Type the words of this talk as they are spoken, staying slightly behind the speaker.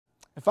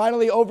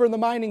Finally, over in the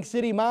mining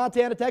city,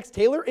 Montana Tech's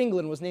Taylor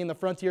England was named the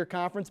Frontier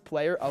Conference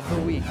Player of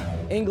the Week.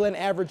 England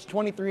averaged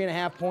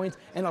 23.5 points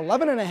and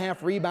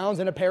 11.5 rebounds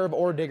in a pair of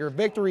Ore Digger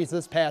victories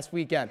this past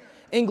weekend.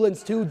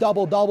 England's 2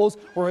 double-doubles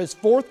were his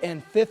 4th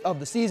and 5th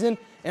of the season,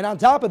 and on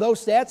top of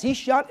those stats, he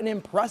shot an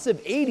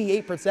impressive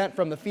 88%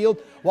 from the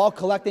field while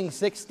collecting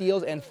 6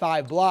 steals and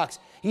 5 blocks.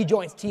 He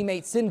joins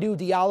teammate Sindhu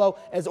Diallo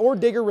as Ore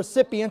Digger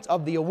recipients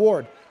of the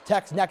award.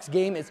 Tech's next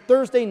game is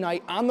Thursday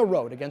night on the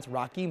road against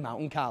Rocky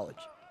Mountain College.